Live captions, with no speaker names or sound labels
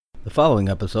The following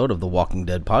episode of the Walking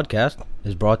Dead podcast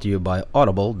is brought to you by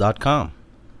Audible.com.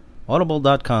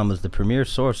 Audible.com is the premier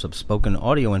source of spoken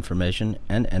audio information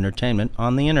and entertainment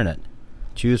on the internet.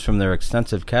 Choose from their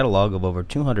extensive catalog of over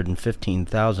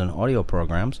 215,000 audio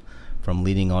programs from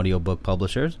leading audiobook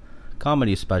publishers,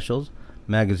 comedy specials,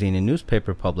 magazine and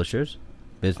newspaper publishers,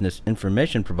 business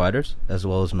information providers, as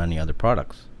well as many other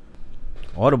products.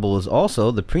 Audible is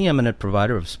also the preeminent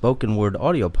provider of spoken word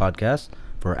audio podcasts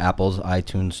for Apple's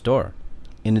iTunes Store.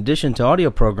 In addition to audio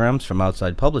programs from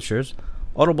outside publishers,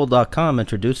 Audible.com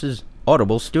introduces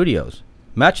Audible Studios,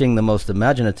 matching the most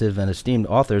imaginative and esteemed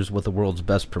authors with the world's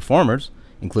best performers,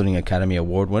 including Academy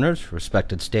Award winners,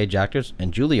 respected stage actors,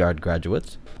 and Juilliard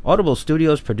graduates. Audible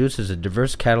Studios produces a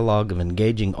diverse catalog of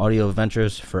engaging audio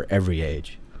adventures for every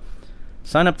age.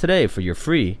 Sign up today for your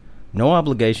free,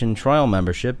 no-obligation trial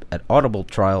membership at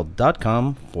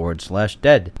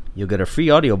audibletrial.com/dead. You'll get a free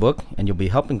audiobook, and you'll be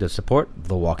helping to support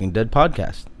The Walking Dead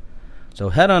podcast. So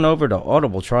head on over to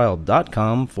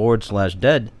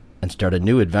audibletrial.com/dead and start a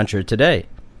new adventure today.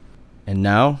 And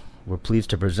now, we're pleased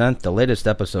to present the latest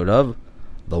episode of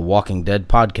The Walking Dead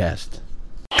podcast.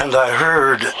 And I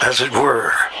heard, as it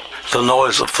were, the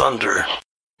noise of thunder.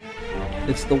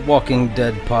 It's The Walking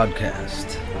Dead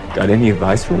podcast. Got any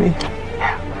advice for me?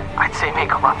 Yeah, I'd say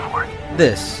make a run for it.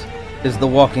 This is The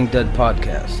Walking Dead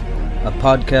podcast, a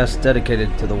podcast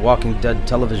dedicated to The Walking Dead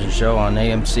television show on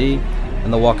AMC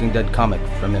and The Walking Dead comic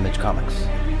from Image Comics.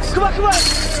 Come on!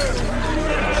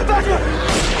 Back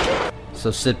up!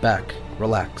 So sit back,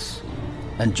 relax,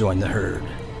 and join the herd.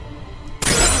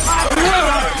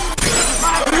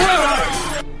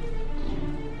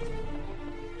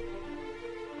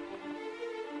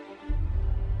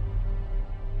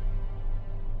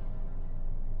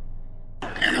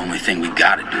 And the only thing we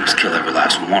gotta do is kill every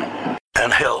last one of them.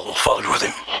 And hell followed with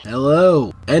him.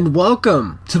 Hello, and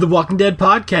welcome to the Walking Dead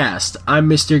podcast. I'm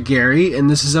Mr. Gary, and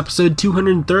this is episode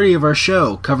 230 of our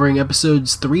show, covering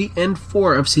episodes 3 and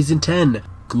 4 of Season 10,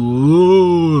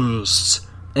 Ghosts,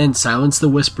 and Silence the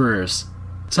Whisperers.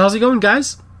 So how's it going,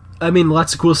 guys? I mean,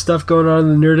 lots of cool stuff going on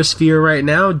in the nerdosphere right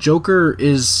now. Joker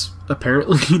is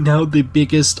apparently now the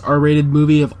biggest R-rated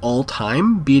movie of all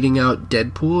time, beating out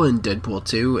Deadpool and Deadpool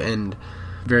 2 and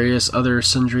various other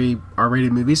sundry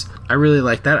R-rated movies. I really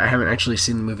like that. I haven't actually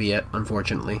seen the movie yet,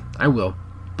 unfortunately. I will,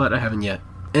 but I haven't yet.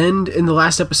 And in the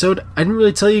last episode, I didn't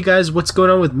really tell you guys what's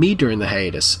going on with me during the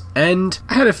hiatus. And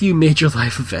I had a few major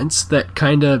life events that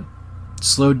kinda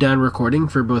slowed down recording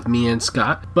for both me and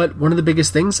Scott. But one of the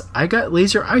biggest things, I got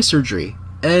laser eye surgery.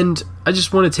 And I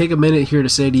just want to take a minute here to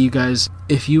say to you guys,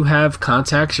 if you have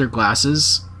contacts or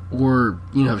glasses, or,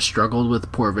 have struggled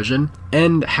with poor vision,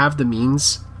 and have the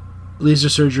means, laser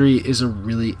surgery is a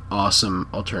really awesome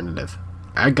alternative.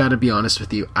 I gotta be honest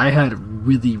with you, I had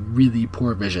really, really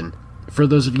poor vision. For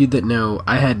those of you that know,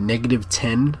 I had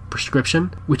 -10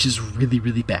 prescription, which is really,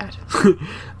 really bad.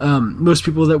 Most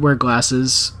people that wear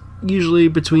glasses, usually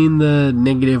between the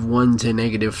 -1 to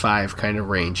 -5 kind of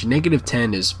range.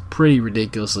 -10 is pretty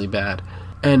ridiculously bad.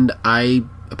 And I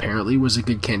apparently was a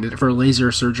good candidate for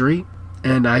laser surgery,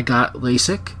 and I got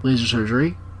LASIK laser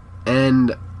surgery,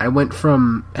 and I went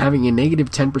from having a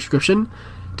 -10 prescription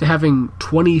to having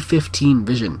 20/15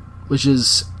 vision, which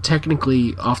is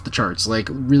technically off the charts, like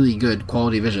really good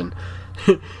quality vision.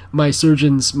 My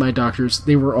surgeons, my doctors,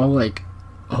 they were all like,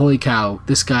 holy cow,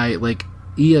 this guy, like,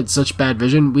 he had such bad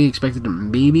vision, we expected to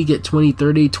maybe get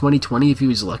 20/30, 20/20 if he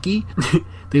was lucky.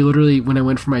 They literally, when I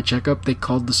went for my checkup, they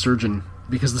called the surgeon,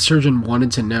 because the surgeon wanted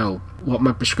to know what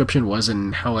my prescription was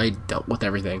and how I dealt with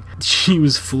everything. She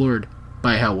was floored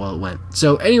by how well it went.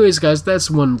 So anyways, guys, that's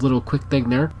one little quick thing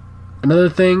there. Another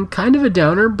thing, kind of a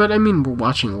downer, but I mean, we're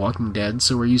watching Walking Dead,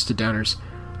 so we're used to downers.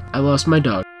 I lost my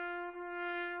dog.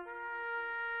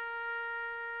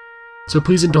 So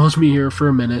please indulge me here for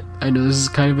a minute. I know this is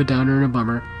kind of a downer and a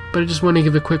bummer, but I just want to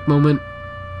give a quick moment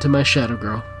to my shadow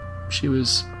girl. She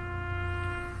was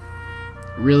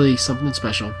really something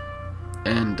special,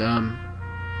 and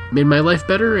made my life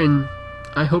better, and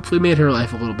I hopefully made her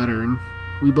life a little better, and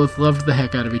we both loved the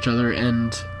heck out of each other,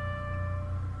 and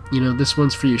this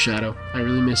one's for you, Shadow. I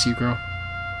really miss you, girl.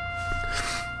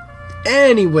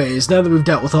 Anyways, now that we've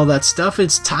dealt with all that stuff,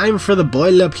 it's time for the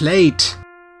boilerplate.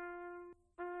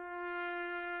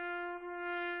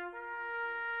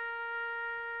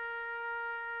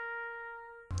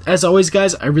 As always,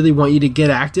 guys, I really want you to get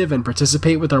active and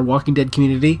participate with our Walking Dead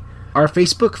community. Our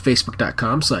Facebook,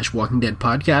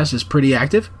 facebook.com/WalkingDeadPodcast, is pretty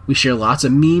active. We share lots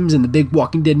of memes and the big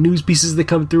Walking Dead news pieces that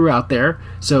come through out there,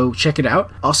 so check it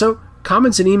out. Also,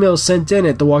 Comments and emails sent in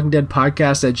at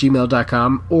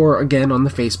thewalkingdeadpodcast@gmail.com or again on the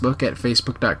Facebook at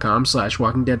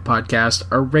facebook.com/walkingdeadpodcast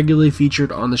are regularly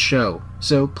featured on the show.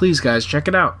 So please guys, check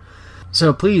it out.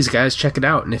 And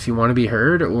if you want to be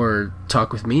heard or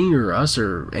talk with me or us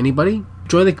or anybody,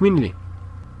 join the community.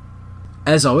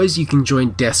 As always, you can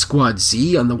join Death Squad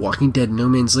Z on the Walking Dead No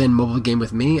Man's Land mobile game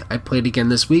with me. I played again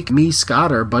this week. Me,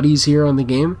 Scott, our buddies here on the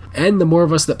game. And the more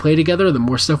of us that play together, the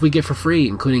more stuff we get for free,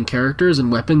 including characters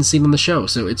and weapons seen on the show,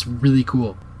 so it's really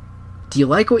cool. Do you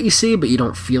like what you see but you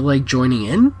don't feel like joining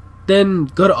in? Then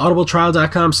go to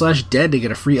audibletrial.com/dead to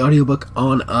get a free audiobook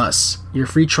on us. Your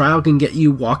free trial can get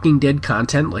you Walking Dead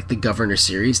content like the Governor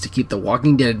series to keep the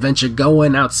Walking Dead adventure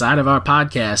going outside of our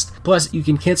podcast. Plus, you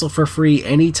can cancel for free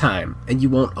anytime, and you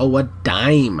won't owe a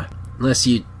dime. Unless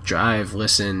you drive,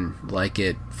 listen, like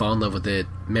it, fall in love with it,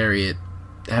 marry it,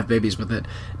 have babies with it.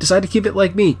 Decide to keep it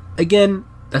like me. Again,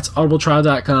 that's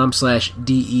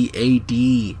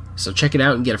audibletrial.com/DEAD. So check it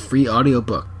out and get a free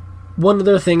audiobook. One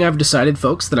other thing I've decided,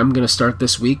 folks, that I'm going to start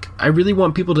this week, I really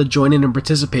want people to join in and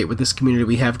participate with this community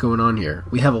we have going on here.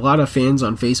 We have a lot of fans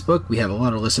on Facebook, we have a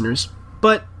lot of listeners,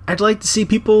 but I'd like to see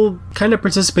people kind of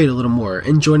participate a little more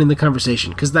and join in the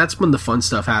conversation, because that's when the fun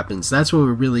stuff happens. That's when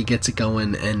we really get to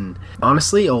going, and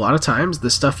honestly, a lot of times, the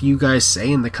stuff you guys say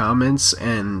in the comments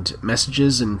and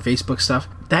messages and Facebook stuff,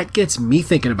 that gets me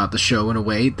thinking about the show in a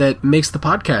way that makes the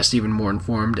podcast even more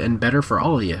informed and better for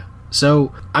all of you.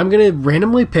 So I'm going to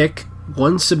randomly pick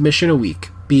one submission a week,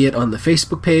 be it on the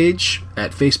Facebook page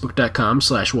at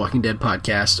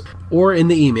facebook.com/walkingdeadpodcast or in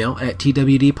the email at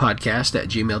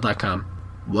twdpodcast@gmail.com.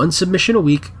 One submission a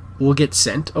week will get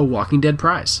sent a Walking Dead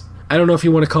prize. I don't know if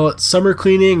you want to call it summer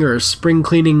cleaning or spring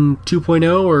cleaning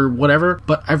 2.0 or whatever,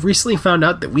 but I've recently found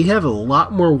out that we have a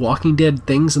lot more Walking Dead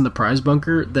things in the prize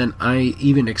bunker than I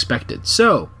even expected.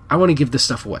 So I want to give this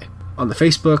stuff away. On the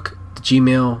Facebook, the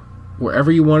Gmail,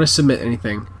 wherever you want to submit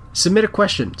anything, submit a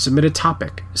question, submit a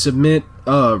topic, submit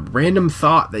a random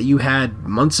thought that you had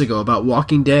months ago about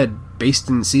Walking Dead based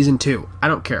in Season 2. I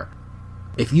don't care.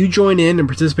 If you join in and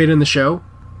participate in the show,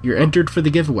 you're entered for the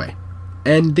giveaway.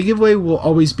 And the giveaway will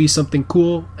always be something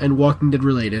cool and Walking Dead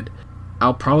related.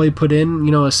 I'll probably put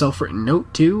in, a self-written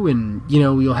note too, and,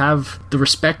 you'll have the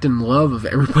respect and love of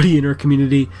everybody in our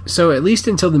community. So at least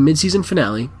until the mid-season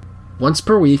finale, once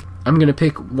per week, I'm going to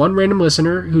pick one random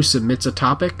listener who submits a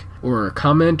topic or a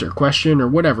comment or question or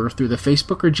whatever through the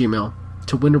Facebook or Gmail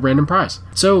to win a random prize.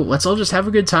 So let's all just have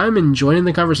a good time and join in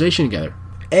the conversation together.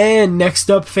 And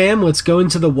next up, fam, let's go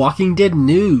into the Walking Dead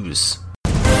news.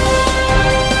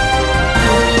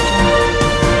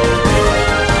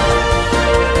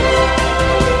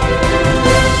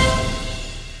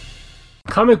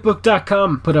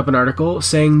 Comicbook.com put up an article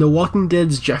saying The Walking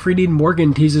Dead's Jeffrey Dean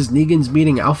Morgan teases Negan's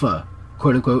meeting Alpha.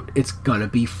 Quote unquote, it's gonna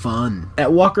be fun.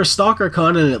 At Walker Stalker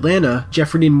Con in Atlanta,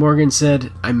 Jeffrey Dean Morgan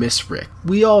said, I miss Rick.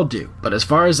 We all do. But as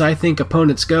far as I think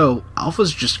opponents go,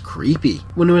 Alpha's just creepy.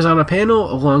 When he was on a panel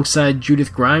alongside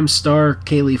Judith Grimes star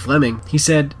Kaylee Fleming, he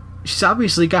said, she's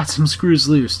obviously got some screws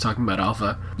loose, talking about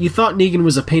Alpha. You thought Negan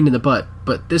was a pain in the butt,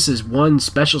 but this is one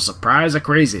special surprise of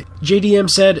crazy. JDM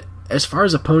said, as far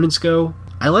as opponents go,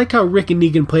 I like how Rick and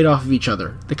Negan played off of each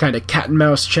other, the kind of cat and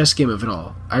mouse chess game of it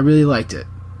all. I really liked it.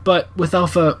 But with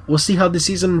Alpha, we'll see how the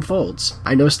season unfolds.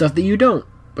 I know stuff that you don't,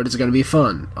 but it's going to be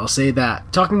fun. I'll say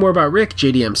that. Talking more about Rick,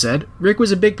 JDM said, Rick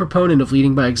was a big proponent of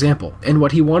leading by example, and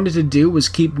what he wanted to do was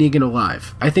keep Negan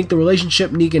alive. I think the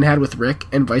relationship Negan had with Rick,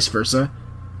 and vice versa,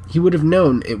 he would have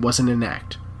known it wasn't an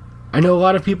act. I know a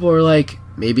lot of people are like,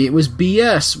 maybe it was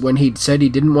BS when he said he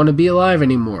didn't want to be alive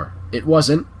anymore. It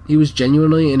wasn't. He was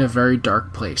genuinely in a very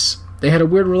dark place. They had a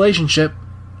weird relationship,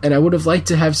 and I would have liked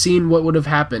to have seen what would have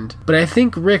happened, but I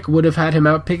think Rick would have had him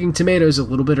out picking tomatoes a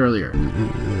little bit earlier.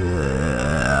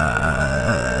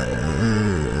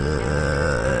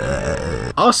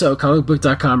 Also,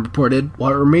 comicbook.com reported,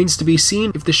 while it remains to be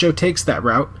seen if the show takes that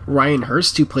route, Ryan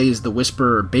Hurst, who plays the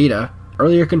Whisperer Beta,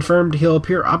 earlier confirmed he'll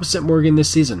appear opposite Morgan this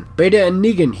season. Beta and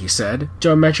Negan, he said,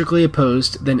 diametrically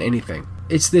opposed than anything.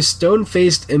 It's this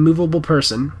stone-faced, immovable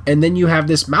person, and then you have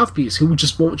this mouthpiece who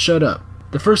just won't shut up.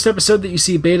 The first episode that you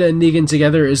see Beta and Negan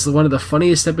together is one of the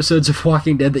funniest episodes of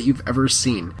Walking Dead that you've ever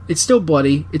seen. It's still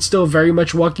bloody, it's still very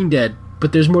much Walking Dead,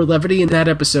 but there's more levity in that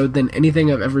episode than anything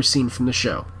I've ever seen from the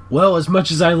show. Well, as much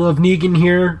as I love Negan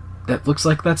here, that looks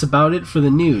like that's about it for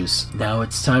the news. Now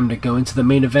it's time to go into the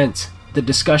main event. The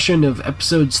discussion of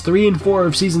episodes 3 and 4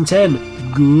 of Season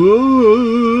 10, Ghosts,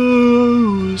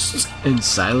 and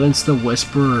Silence the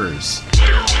Whisperers.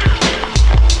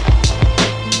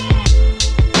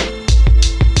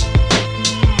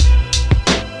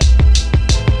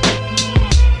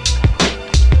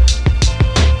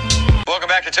 Welcome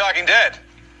back to Talking Dead.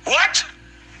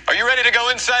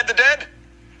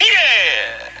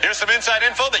 some inside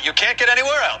info that you can't get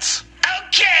anywhere else.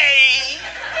 Okay!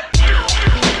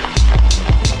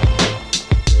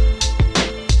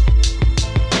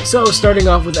 So, starting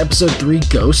off with episode 3,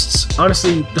 Ghosts.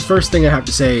 Honestly, the first thing I have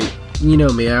to say, you know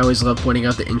me, I always love pointing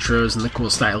out the intros and the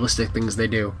cool stylistic things they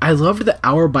do. I loved the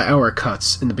hour-by-hour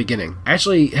cuts in the beginning. I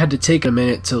actually had to take a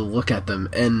minute to look at them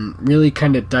and really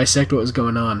kind of dissect what was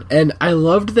going on. And I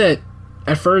loved that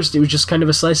at first it was just kind of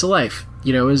a slice of life.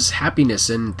 You know, it was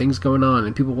happiness and things going on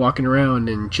and people walking around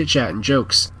and chit-chat and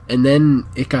jokes. And then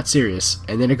it got serious,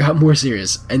 and then it got more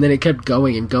serious, and then it kept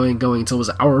going and going and going until it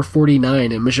was hour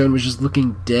 49, and Michonne was just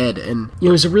looking dead. And, you know,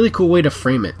 it was a really cool way to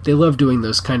frame it. They love doing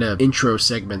those kind of intro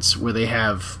segments where they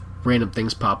have random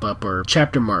things pop up, or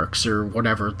chapter marks, or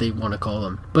whatever they want to call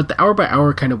them. But the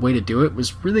hour-by-hour kind of way to do it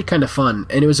was really kind of fun,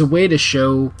 and it was a way to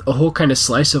show a whole kind of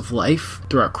slice of life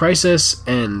throughout crisis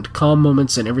and calm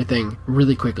moments and everything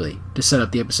really quickly to set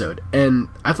up the episode. And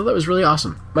I thought that was really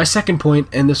awesome. My second point,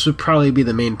 and this would probably be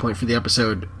the main point for the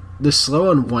episode, the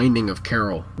slow unwinding of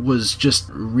Carol was just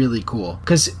really cool.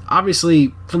 Because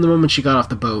obviously, from the moment she got off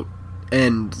the boat,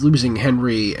 and losing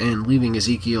Henry and leaving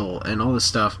Ezekiel and all this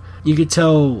stuff, you could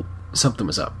tell something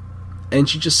was up. And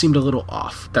she just seemed a little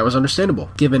off. That was understandable,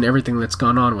 given everything that's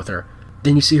gone on with her.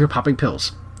 Then you see her popping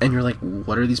pills, and you're like,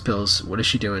 what are these pills? What is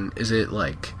she doing? Is it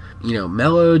like, you know,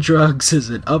 mellow drugs? Is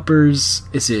it uppers?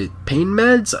 Is it pain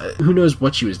meds? Who knows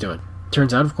what she was doing.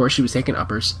 Turns out, of course, she was taking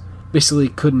uppers. Basically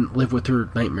couldn't live with her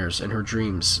nightmares and her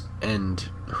dreams and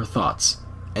her thoughts.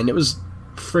 And it was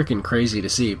freaking crazy to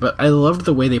see, but I loved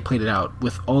the way they played it out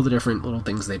with all the different little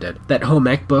things they did. That home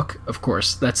ec book, of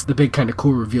course, that's the big kind of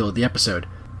cool reveal of the episode,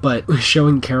 but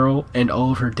showing Carol and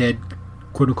all of her dead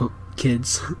quote-unquote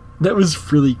kids, that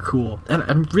was really cool. And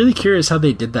I'm really curious how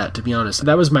they did that, to be honest.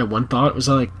 That was my one thought, was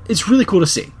like, it's really cool to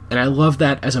see, and I love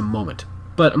that as a moment.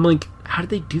 But I'm like, how did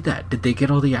they do that? Did they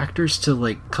get all the actors to,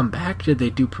 like, come back? Did they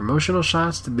do promotional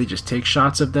shots? Did they just take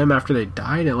shots of them after they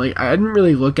died? And, like, I didn't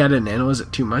really look at it and analyze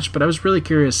it too much, but I was really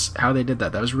curious how they did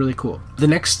that. That was really cool. The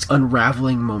next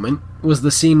unraveling moment was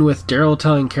the scene with Daryl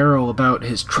telling Carol about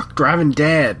his truck-driving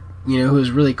dad, you know, who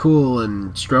was really cool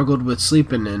and struggled with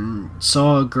sleeping and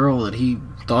saw a girl that he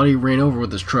thought he ran over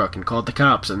with his truck and called the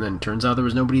cops, and then turns out there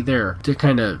was nobody there to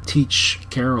kind of teach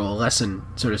Carol a lesson,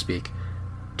 so to speak.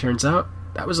 Turns out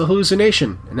that was a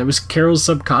hallucination, and that was Carol's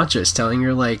subconscious telling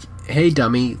her, like, hey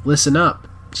dummy, listen up.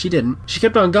 She didn't. She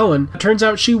kept on going. It turns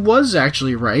out she was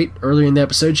actually right. Earlier in the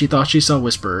episode, she thought she saw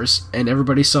whisperers, and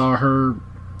everybody saw her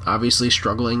obviously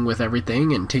struggling with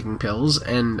everything and taking pills,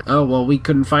 and, oh, well, we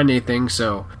couldn't find anything,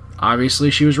 so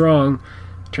obviously she was wrong.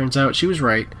 Turns out she was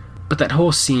right. But that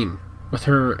whole scene with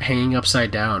her hanging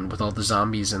upside down with all the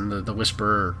zombies and the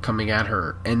whisperer coming at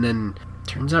her, and then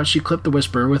turns out she clipped the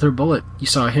Whisperer with her bullet. You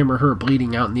saw him or her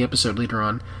bleeding out in the episode later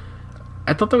on.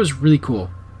 I thought that was really cool.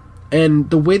 And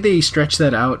the way they stretched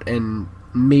that out and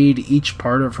made each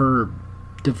part of her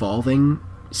devolving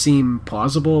seem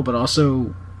plausible, but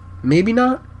also maybe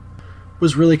not,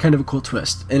 was really kind of a cool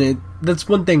twist. And that's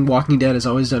one thing Walking Dead has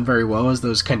always done very well, is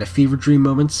those kind of fever dream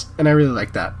moments, and I really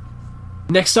like that.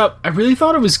 Next up, I really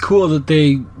thought it was cool that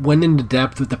they went into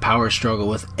depth with the power struggle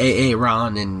with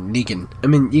Aaron and Negan. I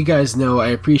mean, you guys know I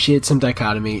appreciate some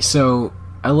dichotomy, so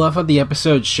I love how the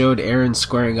episode showed Aaron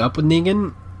squaring up with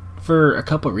Negan for a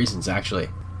couple of reasons, actually.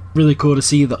 Really cool to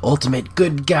see the ultimate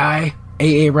good guy,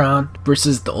 Aaron,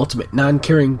 versus the ultimate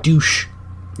non-caring douche,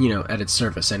 you know, at its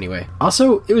surface anyway.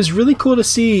 Also, it was really cool to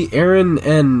see Aaron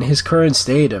and his current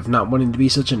state of not wanting to be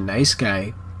such a nice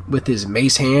guy, with his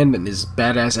mace hand and his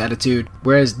badass attitude,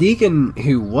 whereas Negan,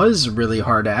 who was really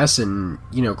hard-ass and,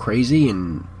 you know, crazy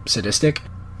and sadistic,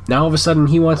 now all of a sudden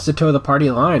he wants to toe the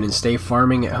party line and stay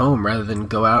farming at home rather than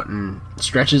go out and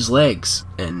stretch his legs.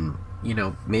 And, you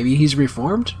know, maybe he's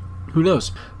reformed? Who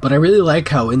knows? But I really like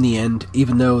how in the end,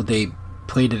 even though they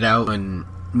played it out and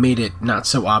made it not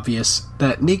so obvious,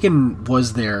 that Negan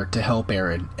was there to help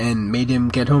Aaron and made him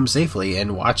get home safely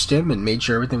and watched him and made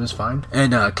sure everything was fine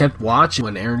and kept watch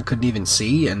when Aaron couldn't even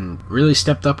see and really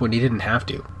stepped up when he didn't have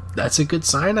to. That's a good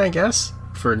sign, I guess,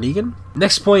 for Negan.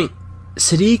 Next point,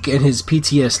 Siddiq and his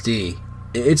PTSD.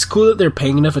 It's cool that they're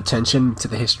paying enough attention to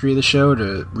the history of the show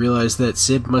to realize that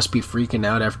Sid must be freaking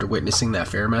out after witnessing that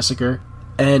fair massacre.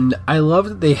 And I love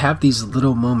that they have these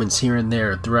little moments here and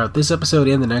there throughout this episode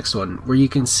and the next one where you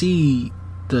can see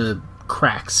the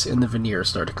cracks in the veneer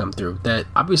start to come through, that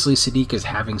obviously Siddiq is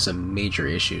having some major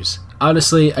issues.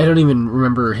 Honestly, I don't even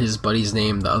remember his buddy's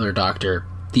name, the other doctor,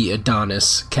 the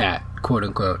Adonis cat, quote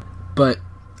unquote. But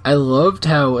I loved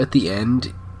how at the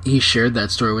end he shared that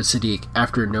story with Siddiq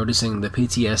after noticing the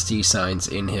PTSD signs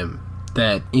in him,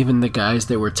 that even the guys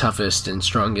that were toughest and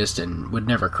strongest and would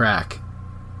never crack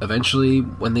eventually,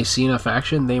 when they see enough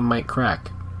action, they might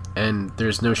crack. And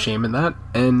there's no shame in that,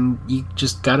 and you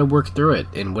just gotta work through it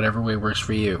in whatever way works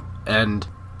for you. And,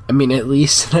 I mean, at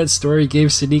least that story gave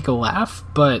Sadiq a laugh,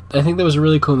 but I think that was a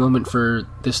really cool moment for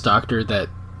this doctor that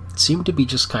seemed to be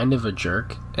just kind of a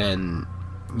jerk and,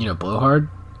 blowhard,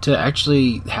 to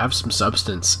actually have some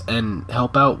substance and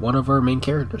help out one of our main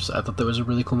characters. I thought that was a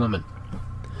really cool moment.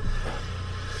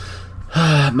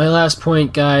 My last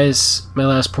point, guys,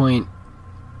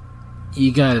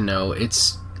 you gotta know,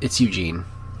 it's Eugene.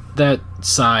 That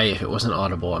sigh, if it wasn't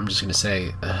audible, I'm just gonna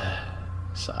say,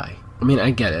 sigh. I mean,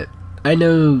 I get it. I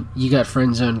know you got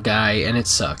friend zone guy, and it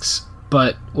sucks.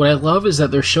 But what I love is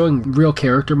that they're showing real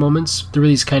character moments through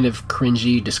these kind of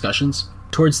cringy discussions.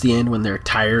 Towards the end, when they're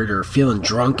tired or feeling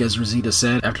drunk, as Rosita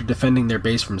said, after defending their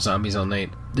base from zombies all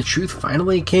night, the truth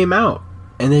finally came out,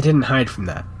 and they didn't hide from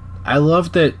that. I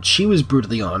love that she was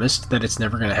brutally honest that it's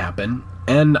never gonna happen,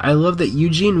 and I love that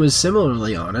Eugene was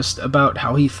similarly honest about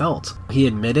how he felt. He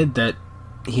admitted that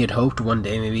he had hoped one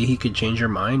day maybe he could change her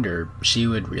mind or she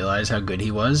would realize how good he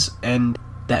was, and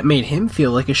that made him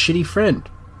feel like a shitty friend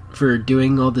for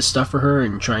doing all this stuff for her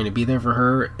and trying to be there for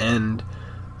her, and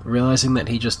realizing that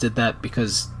he just did that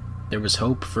because there was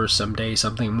hope for someday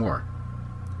something more.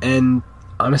 And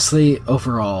honestly,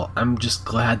 overall, I'm just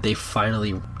glad they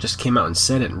finally just came out and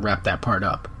said it and wrapped that part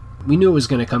up. We knew it was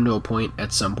going to come to a point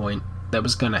at some point that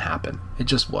was going to happen. It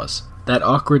just was. That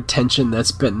awkward tension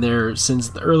that's been there since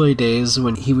the early days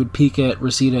when he would peek at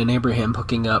Rosita and Abraham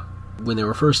hooking up when they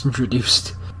were first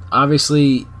introduced.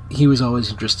 Obviously, he was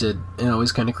always interested and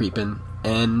always kind of creeping,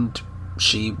 and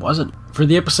she wasn't. For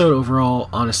the episode overall,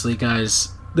 honestly, guys,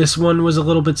 this one was a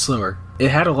little bit slower. It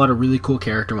had a lot of really cool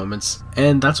character moments,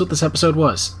 and that's what this episode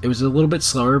was. It was a little bit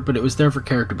slower, but it was there for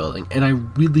character building, and I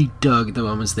really dug the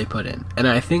moments they put in. And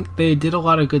I think they did a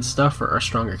lot of good stuff for our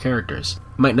stronger characters.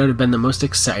 Might not have been the most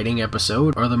exciting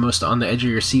episode, or the most on the edge of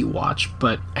your seat watch,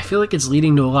 but I feel like it's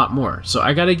leading to a lot more. So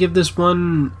I gotta give this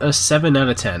one a 7 out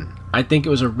of 10. I think it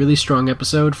was a really strong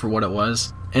episode for what it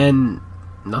was, and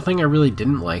nothing I really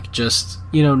didn't like, just,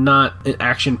 not an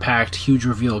action-packed, huge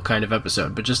reveal kind of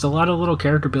episode, but just a lot of little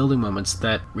character building moments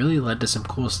that really led to some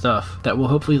cool stuff, that will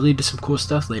hopefully lead to some cool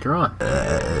stuff later on.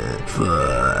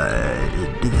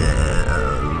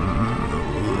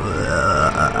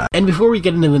 And before we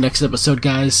get into the next episode,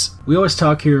 guys, we always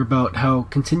talk here about how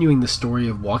continuing the story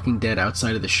of Walking Dead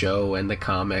outside of the show and the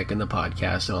comic and the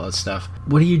podcast and all that stuff,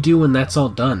 what do you do when that's all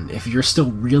done? If you're still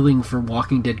reeling for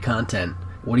Walking Dead content,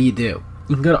 what do?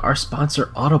 You can go to our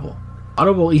sponsor, Audible.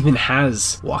 Audible even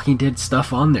has Walking Dead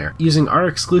stuff on there. Using our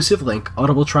exclusive link,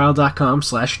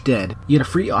 audibletrial.com/dead, you get a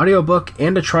free audiobook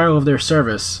and a trial of their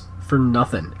service for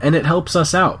nothing, and it helps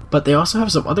us out. But they also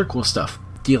have some other cool stuff.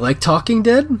 Do you like Talking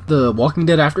Dead, the Walking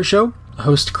Dead after show?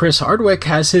 Host Chris Hardwick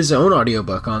has his own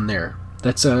audiobook on there.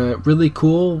 That's a really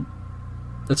cool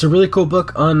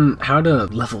book on how to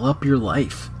level up your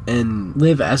life and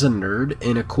live as a nerd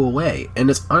in a cool way.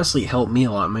 And it's honestly helped me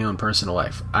a lot in my own personal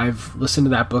life. I've listened to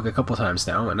that book a couple times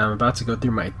now, and I'm about to go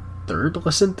through my third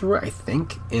listen through it, I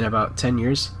think, in about 10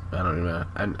 years. I don't know.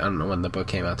 I don't know when the book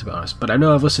came out, to be honest, but I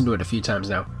know I've listened to it a few times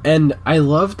now. And I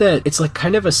love that it's like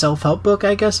kind of a self-help book,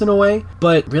 I guess, in a way,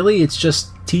 but really it's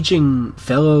just teaching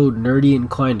fellow nerdy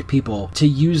inclined people to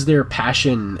use their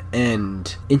passion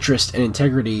and interest and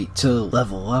integrity to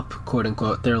level up, quote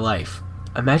unquote, their life.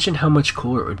 Imagine how much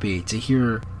cooler it would be to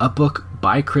hear a book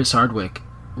by Chris Hardwick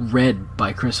read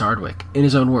by Chris Hardwick in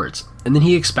his own words, and then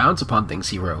he expounds upon things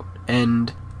he wrote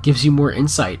and gives you more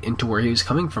insight into where he was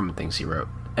coming from and things he wrote.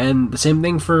 And the same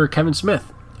thing for Kevin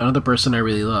Smith, another person I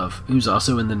really love, who's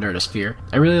also in the nerdosphere.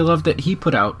 I really love that he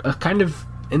put out a kind of,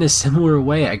 in a similar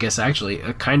way, I guess actually,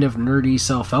 a kind of nerdy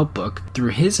self-help book through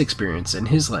his experience and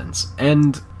his lens,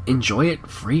 and enjoy it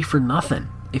free for nothing.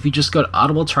 If you just go to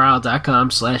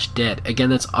audibletrial.com/dead. Again,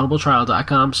 that's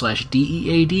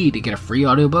audibletrial.com/DEAD to get a free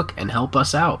audiobook and help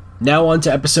us out. Now on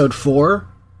to episode 4,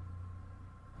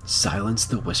 Silence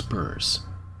the Whisperers.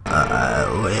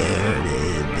 Where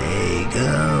did they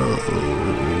go?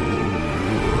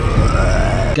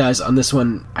 Guys, on this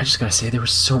one, I just gotta say, there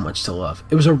was so much to love.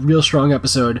 It was a real strong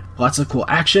episode. Lots of cool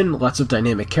action, lots of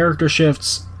dynamic character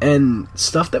shifts, and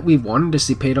stuff that we've wanted to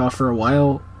see paid off for a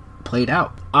while played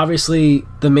out. Obviously,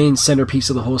 the main centerpiece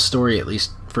of the whole story, at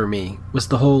least for me, was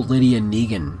the whole Lydia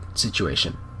Negan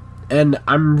situation. And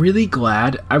I'm really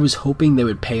glad. I was hoping they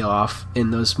would pay off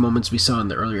in those moments we saw in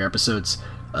the earlier episodes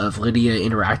of Lydia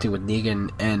interacting with Negan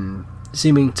and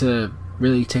seeming to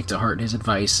really take to heart his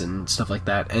advice and stuff like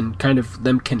that, and kind of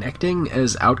them connecting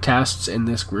as outcasts in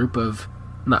this group of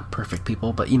not perfect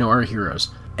people, but our heroes.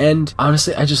 And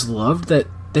honestly, I just loved that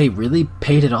they really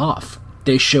paid it off.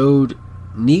 They showed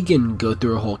Negan go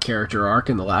through a whole character arc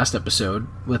in the last episode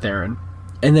with Aaron,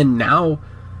 and then now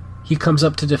he comes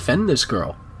up to defend this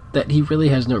girl that he really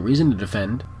has no reason to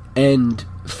defend, and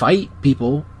fight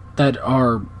people that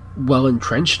are well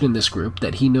entrenched in this group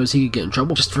that he knows he could get in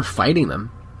trouble just for fighting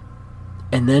them,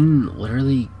 and then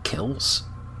literally kills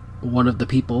one of the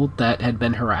people that had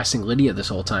been harassing Lydia this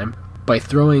whole time by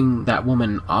throwing that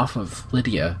woman off of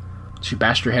Lydia. She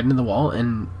bashed her head into the wall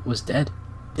and was dead.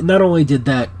 And not only did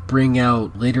that bring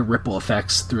out later ripple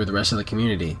effects through the rest of the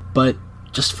community, but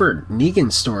just for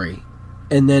Negan's story,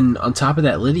 and then on top of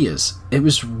that, Lydia's, it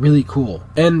was really cool.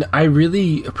 And I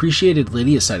really appreciated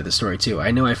Lydia's side of the story too.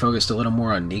 I know I focused a little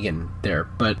more on Negan there,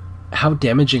 but how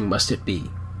damaging must it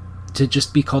be to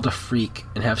just be called a freak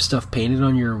and have stuff painted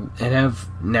on your, and have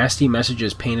nasty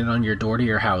messages painted on your door to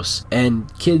your house,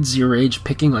 and kids your age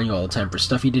picking on you all the time for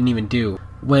stuff you didn't even do,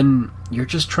 when you're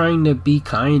just trying to be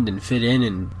kind and fit in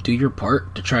and do your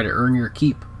part to try to earn your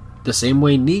keep, the same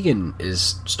way Negan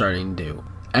is starting to do.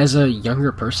 As a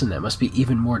younger person, that must be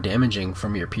even more damaging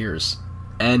from your peers.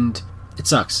 And it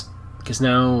sucks, because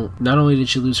now, not only did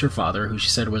she lose her father, who she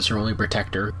said was her only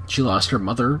protector, she lost her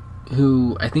mother,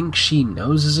 who I think she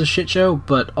knows is a shit show,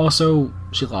 but also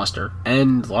she lost her,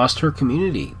 and lost her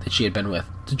community that she had been with,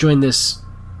 to join this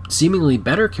seemingly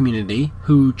better community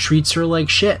who treats her like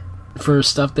shit for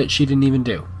stuff that she didn't even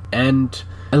do. And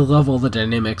I love all the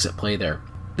dynamics at play there.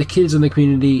 The kids in the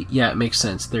community, yeah, it makes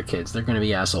sense. They're kids. They're going to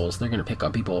be assholes. They're going to pick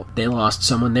on people. They lost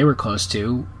someone they were close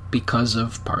to because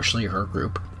of partially her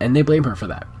group, and they blame her for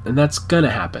that. And that's going to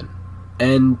happen.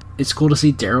 And it's cool to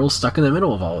see Daryl stuck in the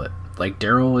middle of all of it. Like,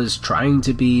 Daryl is trying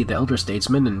to be the elder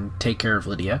statesman and take care of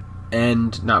Lydia,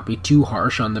 and not be too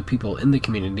harsh on the people in the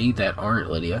community that aren't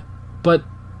Lydia, but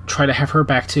try to have her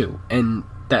back too. And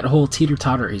that whole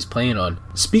teeter-totter he's playing on.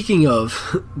 Speaking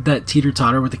of that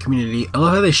teeter-totter with the community, I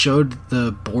love how they showed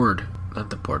the board, not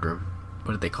the boardroom,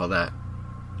 what did they call that?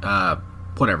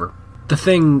 Whatever. The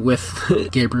thing with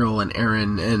Gabriel and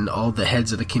Aaron and all the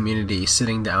heads of the community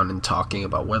sitting down and talking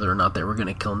about whether or not they were going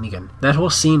to kill Negan. That whole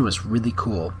scene was really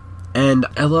cool. And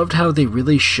I loved how they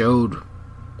really showed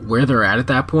where they're at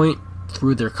that point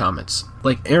through their comments.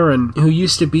 Like Aaron, who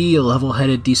used to be a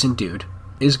level-headed, decent dude,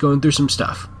 is going through some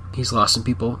stuff. He's lost some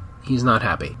people. He's not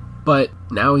happy. But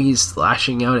now he's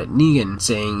lashing out at Negan,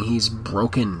 saying he's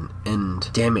broken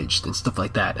and damaged and stuff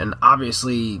like that. And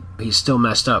obviously, he's still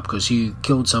messed up because he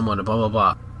killed someone and blah, blah,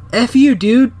 blah. F you,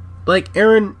 dude. Like,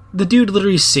 Aaron, the dude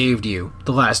literally saved you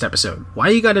the last episode. Why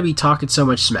you gotta be talking so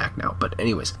much smack now? But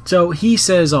anyways, so he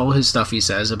says all his stuff he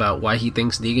says about why he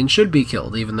thinks Negan should be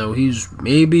killed, even though he's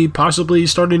maybe possibly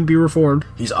starting to be reformed.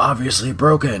 He's obviously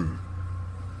broken.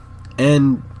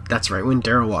 And that's right when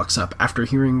Daryl walks up after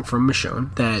hearing from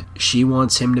Michonne that she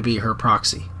wants him to be her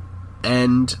proxy.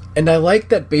 And I like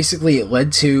that basically it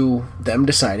led to them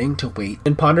deciding to wait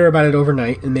and ponder about it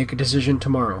overnight and make a decision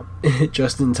tomorrow,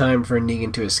 just in time for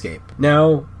Negan to escape.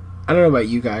 Now, I don't know about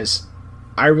you guys,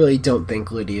 I really don't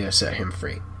think Lydia set him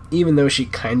free. Even though she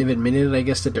kind of admitted, I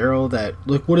guess, to Daryl that,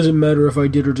 look, what does it matter if I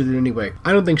did or did it anyway?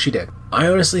 I don't think she did. I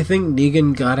honestly think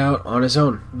Negan got out on his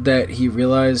own, that he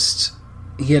realized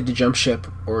he had to jump ship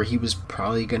or he was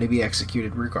probably going to be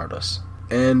executed regardless.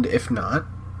 And if not,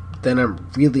 then I'm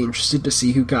really interested to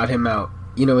see who got him out.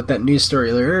 You know, with that news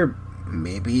story earlier,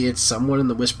 maybe it's someone in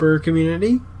the Whisperer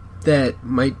community that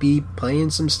might be playing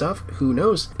some stuff. Who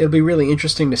knows? It'll be really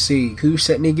interesting to see who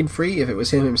set Negan free, if it was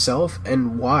him himself,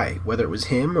 and why. Whether it was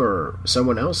him or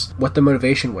someone else, what the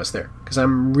motivation was there. Because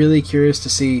I'm really curious to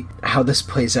see how this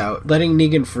plays out. Letting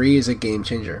Negan free is a game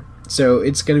changer. So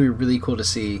it's going to be really cool to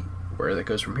see where that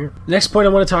goes from here. The next point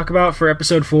I want to talk about for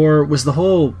episode 4 was the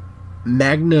whole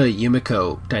Magna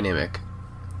Yumiko dynamic.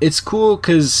 It's cool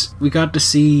because we got to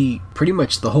see pretty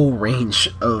much the whole range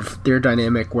of their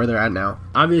dynamic, where they're at now.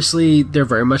 Obviously, they're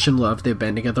very much in love. They've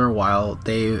been together a while.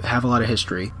 They have a lot of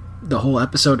history. The whole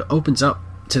episode opens up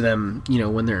to them, you know,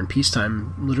 when they're in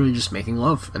peacetime, literally just making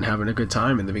love and having a good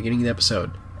time in the beginning of the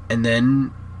episode. And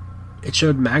then it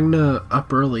showed Magna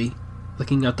up early,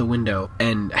 looking out the window,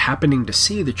 and happening to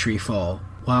see the tree fall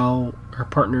while her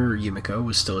partner Yumiko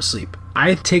was still asleep.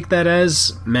 I take that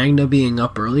as Magna being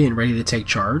up early and ready to take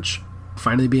charge,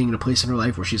 finally being in a place in her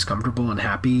life where she's comfortable and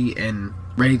happy and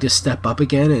ready to step up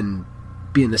again and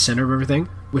be in the center of everything,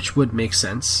 which would make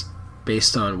sense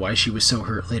based on why she was so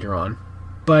hurt later on.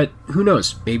 But who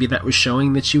knows, maybe that was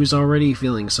showing that she was already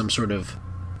feeling some sort of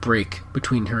break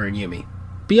between her and Yumi.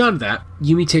 Beyond that,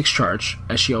 Yumi takes charge,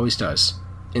 as she always does,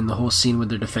 in the whole scene when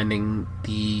they're defending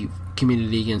the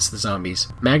community against the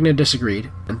zombies. Magna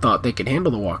disagreed and thought they could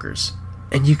handle the walkers.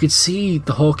 And you could see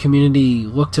the whole community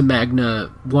look to Magna,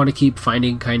 want to keep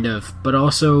fighting kind of, but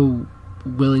also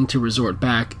willing to resort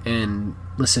back and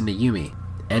listen to Yumi.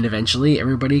 And eventually,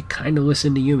 everybody kind of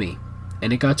listened to Yumi.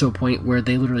 And it got to a point where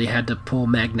they literally had to pull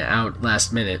Magna out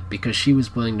last minute because she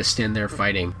was willing to stand there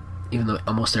fighting, even though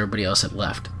almost everybody else had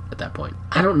left at that point.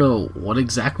 I don't know what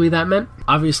exactly that meant.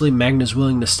 Obviously, Magna's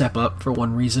willing to step up for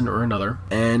one reason or another,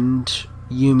 and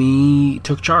Yumi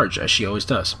took charge, as she always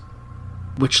does.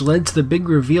 Which led to the big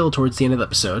reveal towards the end of the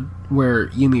episode, where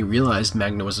Yumi realized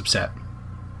Magna was upset.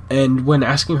 And when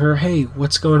asking her, hey,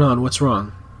 what's going on, what's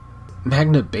wrong?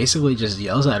 Magna basically just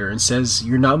yells at her and says,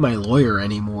 you're not my lawyer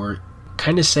anymore,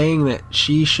 kind of saying that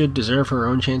she should deserve her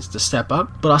own chance to step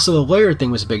up. But also the lawyer thing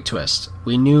was a big twist.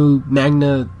 We knew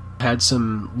Magna had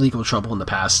some legal trouble in the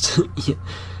past,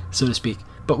 so to speak.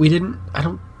 But I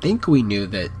don't think we knew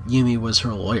that Yumi was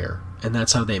her lawyer, and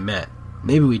that's how they met.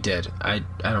 Maybe we did. I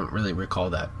don't really recall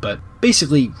that. But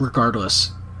basically,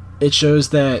 regardless, it shows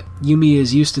that Yumi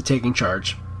is used to taking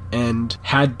charge and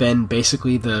had been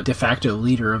basically the de facto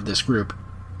leader of this group.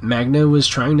 Magna was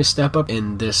trying to step up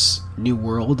in this new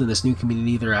world, in this new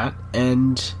community they're at,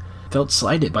 and felt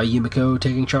slighted by Yumiko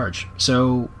taking charge.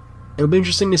 So it'll be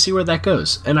interesting to see where that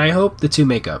goes. And I hope the two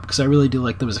make up, because I really do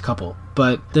like them as a couple.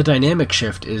 But the dynamic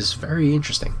shift is very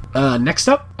interesting. Next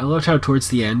up, I loved how towards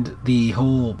the end, the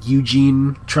whole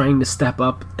Eugene trying to step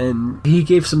up, and he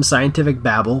gave some scientific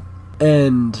babble.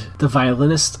 And the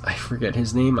violinist, I forget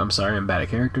his name, I'm sorry, I'm bad at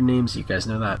character names, you guys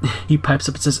know that. He pipes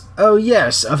up and says, oh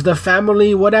yes, of the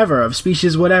family whatever, of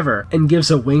species whatever, and gives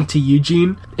a wink to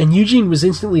Eugene. And Eugene was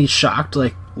instantly shocked,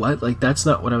 like, what? Like, that's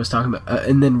not what I was talking about.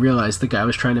 And then realized the guy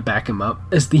was trying to back him up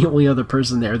as the only other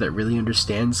person there that really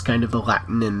understands kind of the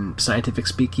Latin and scientific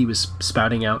speak he was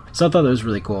spouting out. So I thought that was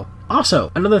really cool.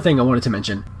 Also, another thing I wanted to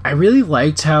mention, I really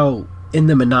liked how, in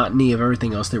the monotony of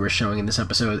everything else they were showing in this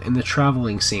episode, in the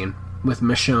traveling scene with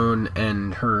Michonne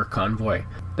and her convoy,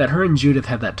 that her and Judith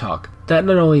had that talk. That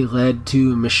not only led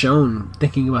to Michonne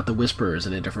thinking about the Whisperers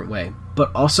in a different way,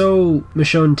 but also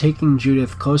Michonne taking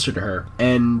Judith closer to her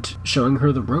and showing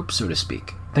her the rope, so to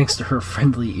speak, thanks to her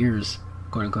friendly ears,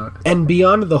 quote unquote. And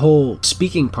beyond the whole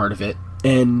speaking part of it,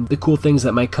 and the cool things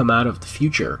that might come out of the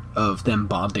future of them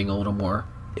bonding a little more,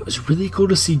 it was really cool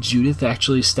to see Judith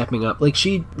actually stepping up. Like,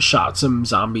 she shot some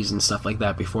zombies and stuff like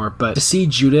that before, but to see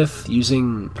Judith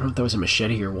using, I don't know if that was a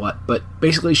machete or what, but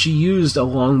basically she used a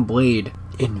long blade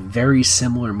in very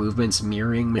similar movements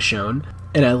mirroring Michonne.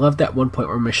 And I love that one point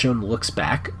where Michonne looks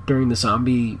back during the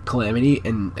zombie calamity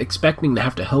and expecting to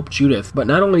have to help Judith, but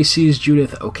not only sees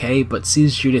Judith okay, but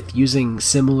sees Judith using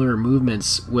similar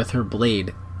movements with her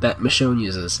blade that Michonne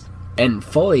uses, and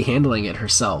fully handling it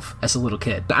herself as a little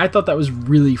kid. I thought that was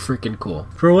really freaking cool.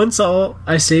 For once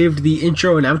I saved the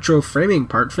intro and outro framing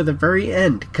part for the very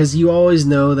end, because you always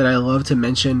know that I love to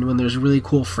mention when there's really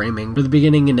cool framing for the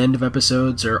beginning and end of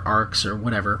episodes or arcs or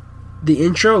whatever. The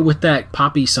intro with that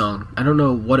Poppy song, I don't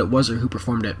know what it was or who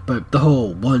performed it, but the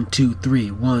whole 1, 2,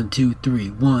 3, 1, 2, 3,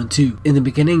 1, 2, in the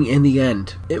beginning and the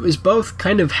end, it was both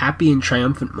kind of happy and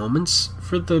triumphant moments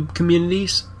for the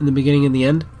communities in the beginning and the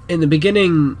end. In the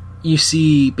beginning, you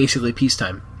see basically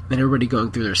peacetime and everybody going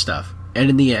through their stuff.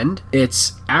 And in the end,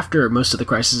 it's after most of the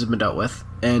crises have been dealt with,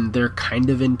 and they're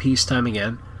kind of in peacetime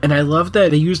again. And I love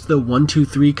that they used the 1, 2,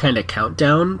 3 kind of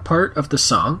countdown part of the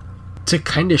song to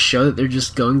kind of show that they're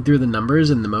just going through the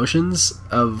numbers and the motions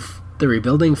of the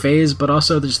rebuilding phase, but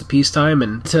also there's the peacetime,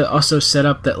 and to also set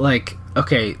up that, like,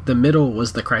 okay, the middle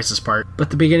was the crisis part,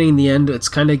 but the beginning and the end, it's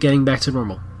kind of getting back to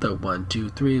normal. The 1, 2,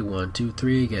 3, 1, 2,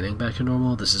 3, getting back to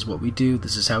normal. This is what we do.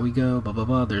 This is how we go. Blah, blah,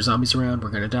 blah. There's zombies around. We're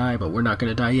going to die, but we're not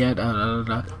going to die yet.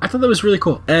 I thought that was really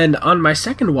cool. And on my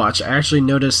second watch, I actually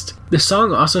noticed the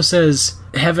song also says,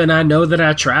 Heaven, I know that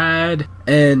I tried,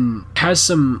 and has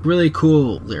some really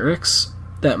cool lyrics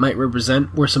that might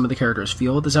represent where some of the characters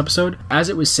feel this episode. As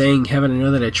it was saying, Heaven, I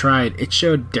know that I tried, it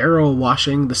showed Daryl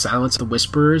washing the silence of the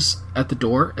Whisperers at the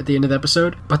door at the end of the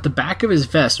episode, but the back of his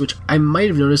vest, which I might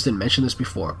have noticed and mentioned this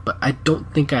before, but I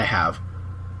don't think I have,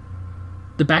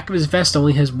 the back of his vest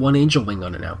only has one angel wing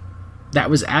on it now.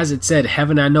 That was as it said,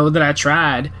 Heaven, I know that I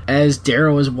tried, as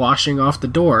Daryl is washing off the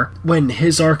door, when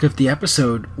his arc of the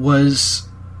episode was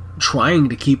trying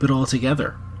to keep it all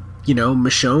together. You know,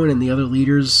 Michonne and the other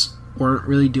leaders weren't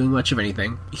really doing much of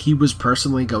anything. He was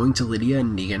personally going to Lydia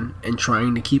and Negan and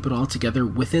trying to keep it all together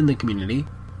within the community,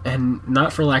 and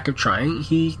not for lack of trying,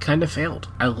 he kind of failed.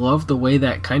 I love the way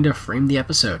that kind of framed the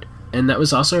episode, and that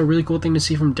was also a really cool thing to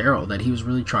see from Daryl, that he was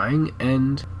really trying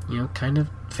and, you know, kind of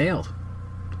failed.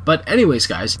 But anyways,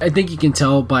 guys, I think you can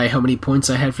tell by how many points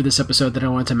I had for this episode that I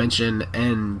wanted to mention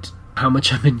and how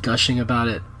much I've been gushing about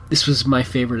it. This was my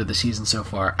favorite of the season so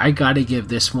far. I gotta give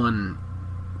this one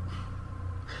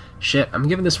Shit, I'm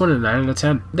giving this one a 9 out of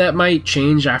 10. That might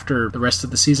change after the rest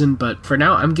of the season, but for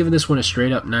now, I'm giving this one a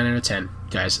straight up 9 out of 10.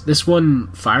 Guys, this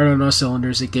one fired on all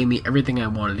cylinders. It gave me everything I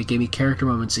wanted. It gave me character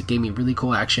moments. It gave me really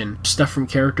cool action. Stuff from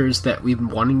characters that we've been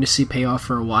wanting to see pay off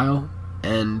for a while,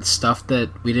 and stuff that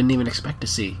we didn't even expect to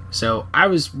see. So I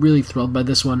was really thrilled by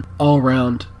this one. All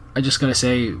around, I just gotta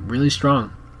say, really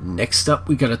strong. Next up,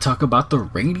 we gotta talk about the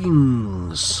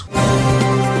ratings.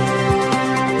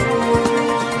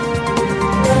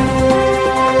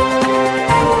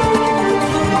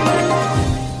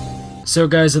 So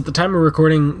guys, at the time of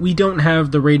recording, we don't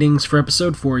have the ratings for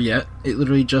episode 4 yet. It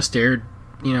literally just aired,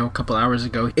 a couple hours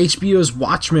ago. HBO's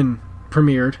Watchmen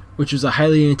premiered, which was a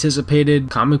highly anticipated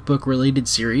comic book related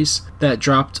series that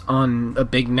dropped on a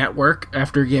big network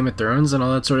after Game of Thrones and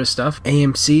all that sort of stuff.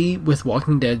 AMC with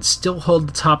Walking Dead still held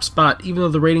the top spot, even though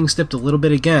the ratings dipped a little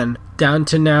bit again, down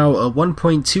to now a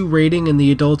 1.2 rating in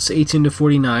the adults 18 to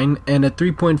 49 and a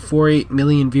 3.48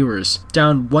 million viewers,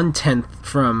 down 1/10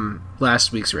 from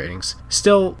last week's ratings.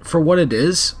 Still, for what it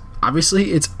is,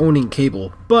 obviously it's owning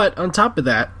cable. But on top of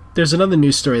that, there's another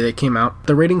news story that came out.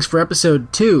 The ratings for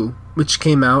episode 2, which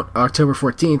came out October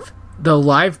 14th, the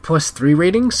live plus 3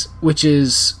 ratings, which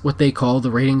is what they call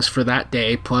the ratings for that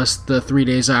day, plus the 3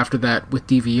 days after that with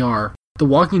DVR. The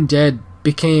Walking Dead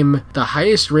became the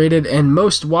highest rated and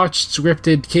most watched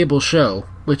scripted cable show,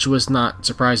 which was not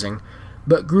surprising,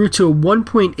 but grew to a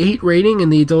 1.8 rating in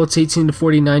the adults 18 to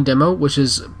 49 demo, which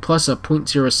is plus a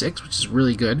 0.06, which is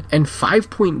really good, and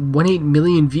 5.18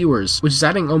 million viewers, which is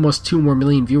adding almost 2 more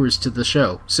million viewers to the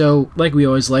show. So, like we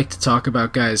always like to talk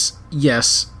about, guys,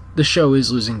 yes, the show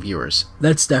is losing viewers.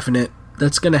 That's definite.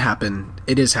 That's gonna happen.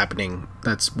 It is happening.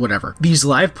 That's whatever. These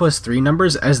live plus 3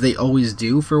 numbers, as they always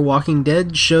do for Walking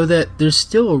Dead, show that there's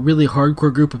still a really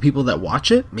hardcore group of people that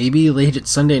watch it. Maybe late at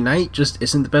Sunday night just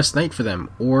isn't the best night for them.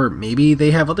 Or maybe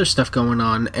they have other stuff going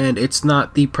on and it's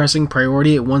not the pressing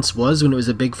priority it once was when it was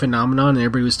a big phenomenon and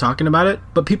everybody was talking about it,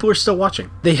 but people are still watching.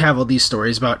 They have all these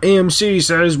stories about AMC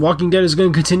says Walking Dead is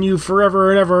going to continue forever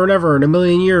and ever and ever in a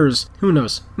million years. Who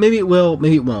knows? Maybe it will,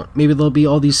 maybe it won't. Maybe there'll be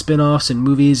all these spin-offs and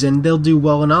movies and they'll do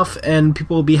well enough and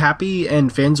people will be happy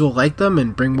and fans will like them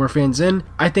and bring more fans in.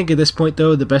 I think at this point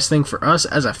though, the best thing for us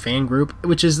as a fan group,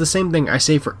 which is the same thing I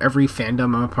say for every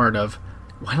fandom I'm a part of,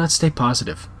 why not stay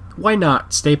positive? Why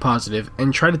not stay positive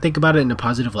and try to think about it in a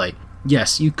positive light?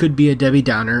 Yes, you could be a Debbie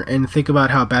Downer and think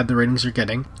about how bad the ratings are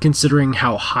getting, considering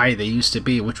how high they used to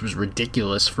be, which was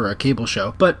ridiculous for a cable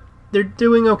show, but they're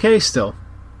doing okay still.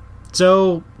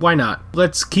 So, why not?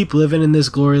 Let's keep living in this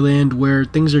glory land where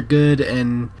things are good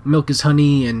and milk is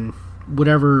honey and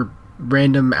whatever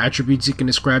random attributes you can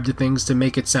ascribe to things to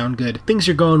make it sound good. Things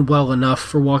are going well enough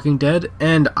for Walking Dead,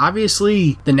 and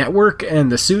obviously the network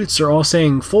and the suits are all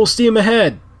saying full steam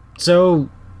ahead. So,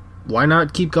 why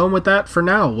not keep going with that for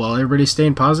now while everybody's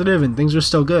staying positive and things are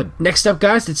still good? Next up,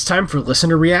 guys, it's time for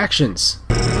listener reactions.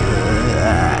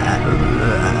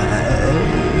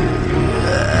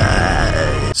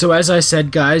 So as I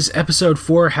said, guys, episode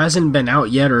 4 hasn't been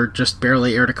out yet or just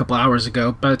barely aired a couple hours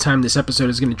ago by the time this episode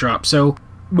is going to drop. So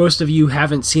most of you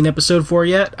haven't seen episode 4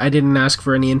 yet. I didn't ask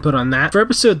for any input on that. For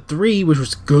episode 3, which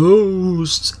was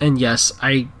Ghosts, and yes,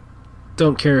 I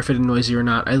don't care if it annoys you or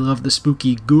not. I love the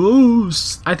spooky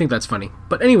ghosts. I think that's funny.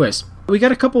 But anyways, we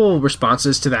got a couple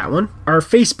responses to that one. Our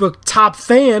Facebook top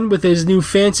fan with his new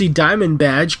fancy diamond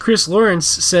badge, Chris Lawrence,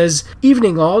 says,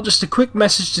 "Evening all, just a quick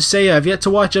message to say I've yet to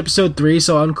watch episode 3,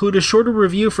 so I'll include a shorter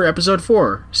review for episode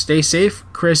 4. Stay safe,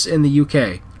 Chris in the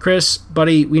UK." Chris,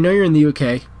 buddy, we know you're in the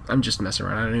UK. I'm just messing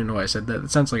around. I don't even know why I said that.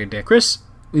 That sounds like a dick. Chris,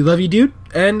 we love you, dude.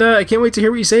 And I can't wait to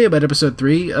hear what you say about episode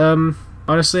 3.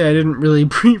 Honestly, I didn't really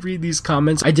pre-read these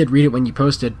comments. I did read it when you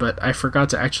posted, but I forgot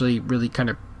to actually really kind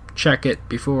of check it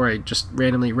before I just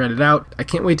randomly read it out. I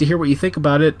can't wait to hear what you think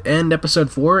about it and episode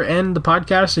 4 and the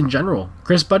podcast in general.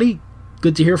 Chris, buddy,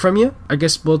 good to hear from you. I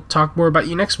guess we'll talk more about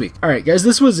you next week. Alright guys,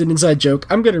 this was an inside joke.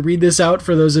 I'm going to read this out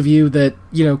for those of you that,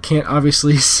 can't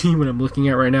obviously see what I'm looking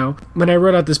at right now. When I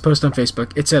wrote out this post on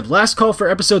Facebook, it said, "Last call for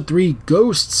episode 3,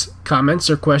 Ghosts. Comments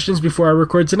or questions before I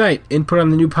record tonight. Input on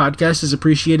the new podcast is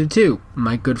appreciated too."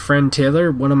 My good friend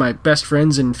Taylor, one of my best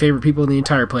friends and favorite people on the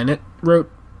entire planet, wrote,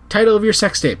 "Title of your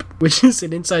sex tape," which is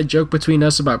an inside joke between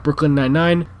us about Brooklyn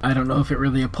Nine-Nine. I don't know if it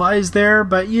really applies there,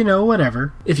 but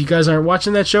whatever. If you guys aren't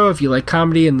watching that show, if you like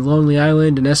comedy and The Lonely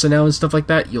Island and SNL and stuff like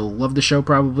that, you'll love the show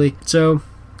probably. So,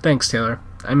 thanks Taylor.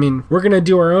 I mean, we're gonna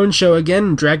do our own show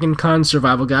again, Dragon Con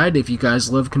Survival Guide. If you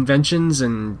guys love conventions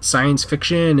and science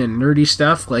fiction and nerdy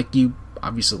stuff like you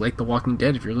obviously like The Walking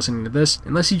Dead if you're listening to this,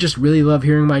 unless you just really love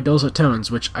hearing my dulcet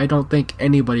tones, which I don't think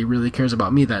anybody really cares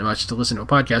about me that much to listen to a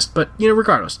podcast, but,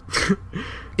 regardless.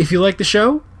 If you like the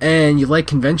show, and you like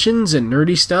conventions and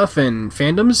nerdy stuff and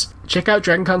fandoms, check out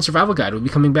Dragon Con Survival Guide. We'll be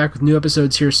coming back with new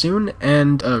episodes here soon,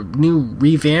 and a new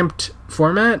revamped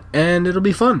format, and it'll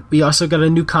be fun. We also got a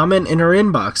new comment in our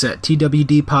inbox at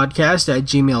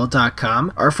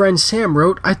twdpodcast@gmail.com. Our friend Sam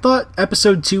wrote, "I thought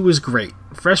episode 2 was great.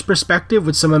 Fresh perspective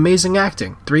with some amazing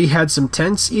acting. 3 had some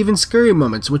tense, even scary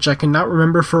moments, which I cannot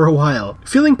remember for a while.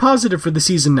 Feeling positive for the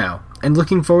season now, and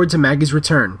looking forward to Maggie's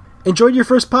return. Enjoyed your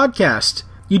first podcast.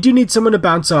 You do need someone to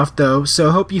bounce off, though,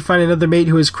 so hope you find another mate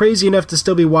who is crazy enough to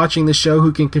still be watching the show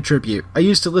who can contribute. I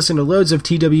used to listen to loads of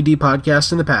TWD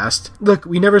podcasts in the past. Look,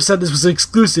 we never said this was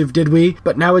exclusive, did we?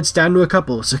 But now it's down to a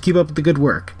couple, so keep up with the good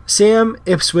work. Sam,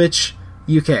 Ipswich,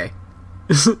 UK."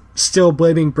 Still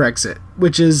blaming Brexit,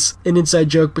 which is an inside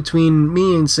joke between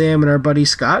me and Sam and our buddy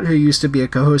Scott, who used to be a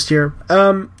co-host here.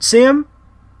 Sam,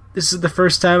 this is the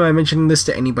first time I'm mentioning this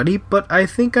to anybody, but I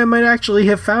think I might actually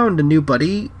have found a new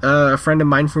buddy, a friend of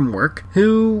mine from work,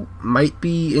 who might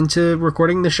be into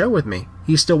recording the show with me.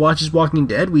 He still watches Walking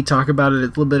Dead. We talk about it a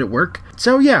little bit at work.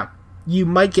 So yeah, you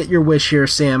might get your wish here,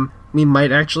 Sam. We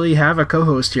might actually have a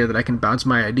co-host here that I can bounce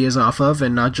my ideas off of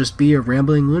and not just be a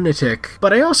rambling lunatic.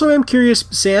 But I also am curious,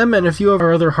 Sam, and a few of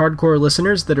our other hardcore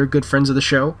listeners that are good friends of the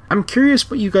show, I'm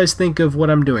curious what you guys think of what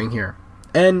I'm doing here.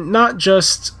 And not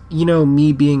just,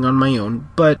 me being on my own,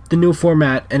 but the new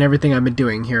format and everything I've been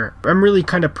doing here. I'm really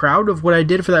kind of proud of what I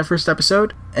did for that first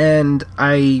episode, and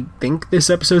I think this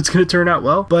episode's going to turn out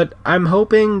well, but I'm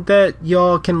hoping that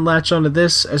y'all can latch onto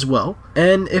this as well.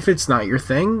 And if it's not your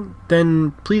thing,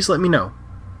 then please let me know.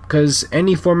 Because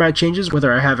any format changes,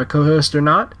 whether I have a co-host or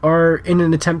not, are in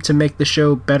an attempt to make the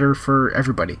show better for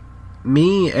everybody.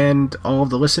 Me and all of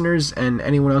the listeners and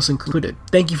anyone else included.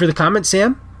 Thank you for the comment,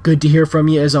 Sam. Good to hear from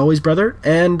you as always, brother,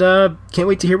 and can't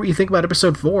wait to hear what you think about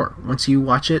episode 4 once you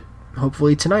watch it,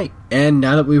 hopefully tonight. And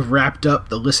now that we've wrapped up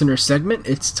the listener segment,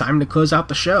 it's time to close out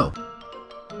the show.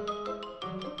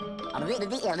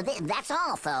 That's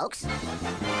all, folks.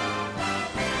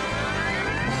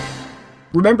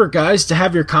 Remember, guys, to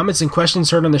have your comments and questions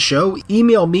heard on the show,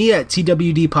 email me at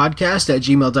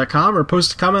twdpodcast@gmail.com or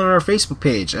post a comment on our Facebook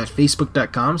page at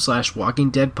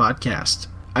facebook.com/walkingdeadpodcast.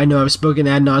 I know I've spoken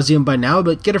ad nauseum by now,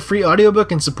 but get a free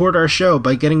audiobook and support our show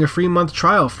by getting a free month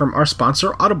trial from our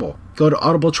sponsor, Audible. Go to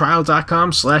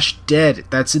audibletrial.com/dead.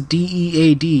 That's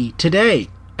DEAD today.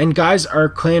 And guys, our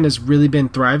clan has really been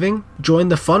thriving. Join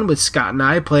the fun with Scott and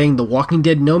I playing the Walking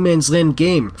Dead No Man's Land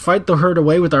game. Fight the herd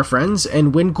away with our friends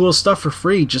and win cool stuff for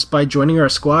free just by joining our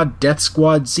squad, Death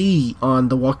Squad Z, on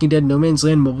the Walking Dead No Man's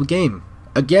Land mobile game.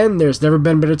 Again, there's never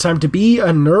been a better time to be a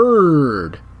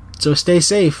nerd. So stay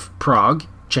safe, Prague,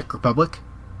 Czech Republic,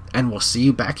 and we'll see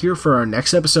you back here for our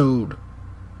next episode.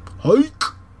 Hike!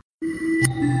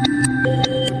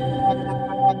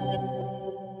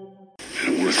 I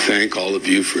want to thank all of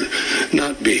you for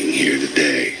not being here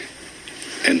today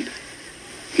and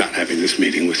not having this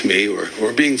meeting with me or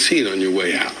being seen on your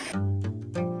way out.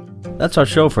 That's our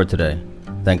show for today.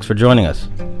 Thanks for joining us.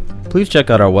 Please check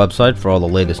out our website for all the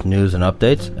latest news and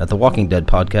updates at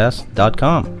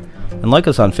thewalkingdeadpodcast.com. And like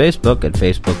us on Facebook at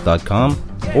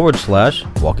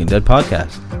facebook.com/Walking Dead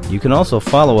Podcast. You can also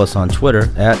follow us on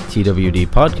Twitter at TWD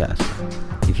Podcast.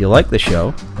 If you like the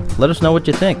show, let us know what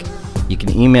you think. You can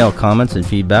email comments and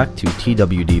feedback to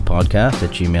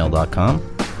twdpodcast@gmail.com,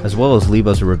 as well as leave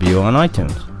us a review on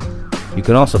iTunes. You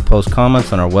can also post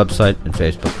comments on our website and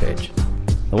Facebook page.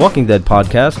 The Walking Dead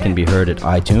Podcast can be heard at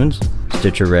iTunes,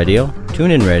 Stitcher Radio,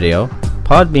 TuneIn Radio,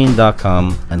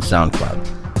 Podbean.com, and SoundCloud.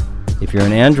 If you're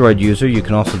an Android user, you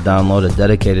can also download a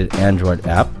dedicated Android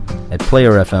app at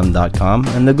playerfm.com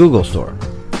and the Google Store.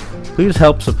 Please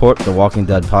help support the Walking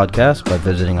Dead Podcast by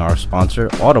visiting our sponsor,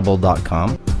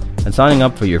 audible.com, and signing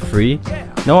up for your free,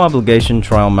 no-obligation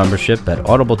trial membership at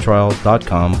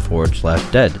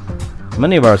audibletrial.com/dead.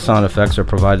 Many of our sound effects are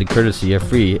provided courtesy of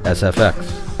free SFX.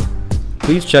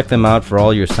 Please check them out for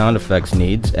all your sound effects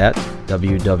needs at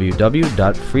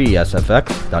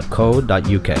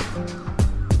www.freesfx.co.uk.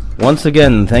 Once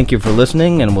again, thank you for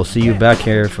listening, and we'll see you back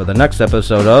here for the next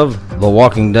episode of The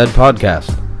Walking Dead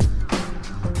Podcast.